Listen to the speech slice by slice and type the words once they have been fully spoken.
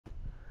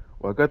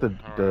Well, I got the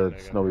Alright, the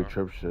nigga, snowy bro.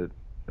 trip shit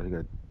that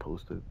got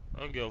posted. I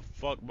don't give a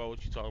fuck about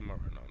what you talking about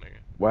right now, nigga.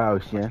 Wow, I'm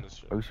watching Shan.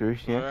 this Are you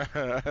serious, Shan?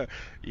 shit.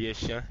 Yeah,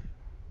 son.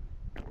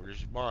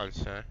 Where's your bond,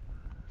 son?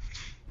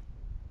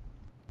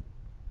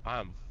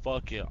 I'm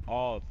fucking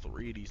all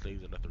three of these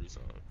things in the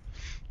threesome.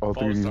 All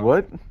three of these Foursome.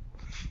 what?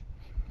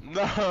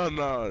 No,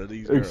 no,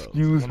 these girls.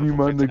 Excuse me, Wonderful,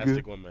 my nigga.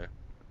 fantastic women.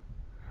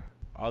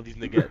 All these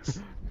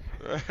niggas.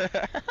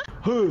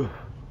 Huh.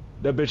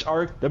 That bitch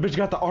arc. That bitch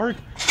got the arc.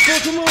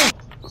 Fuck him up.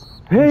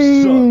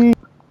 You suck. Hey!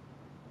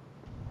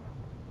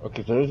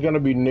 Okay, so there's gonna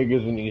be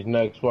niggas in these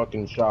next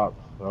fucking shops.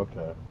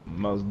 Okay.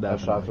 Most Not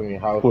shops, I definitely. mean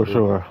For houses.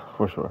 sure,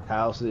 for sure.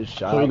 Houses,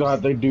 So you're gonna shops.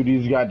 have to do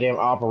these goddamn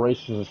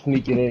operations of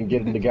sneaking in and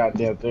getting the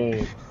goddamn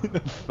thing.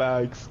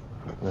 Facts.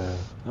 Yeah.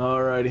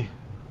 Alrighty.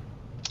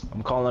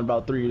 I'm calling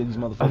about 3 of these I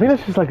think motherfuckers.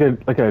 that's just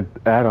like a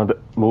add on.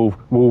 Move,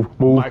 move,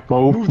 move,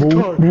 Michael, move, move the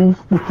move, car.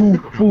 move,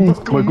 move, move.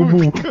 Michael, Michael, move the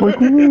move, car.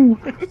 Michael,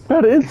 move.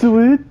 Not into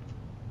it.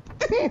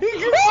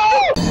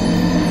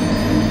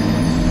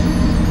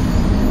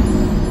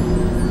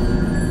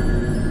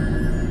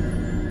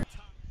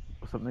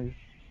 What's up, nigga?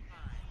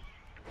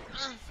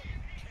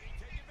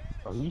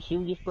 Are you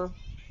serious, bro?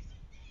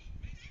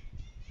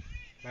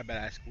 My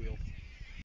bad, I squealed.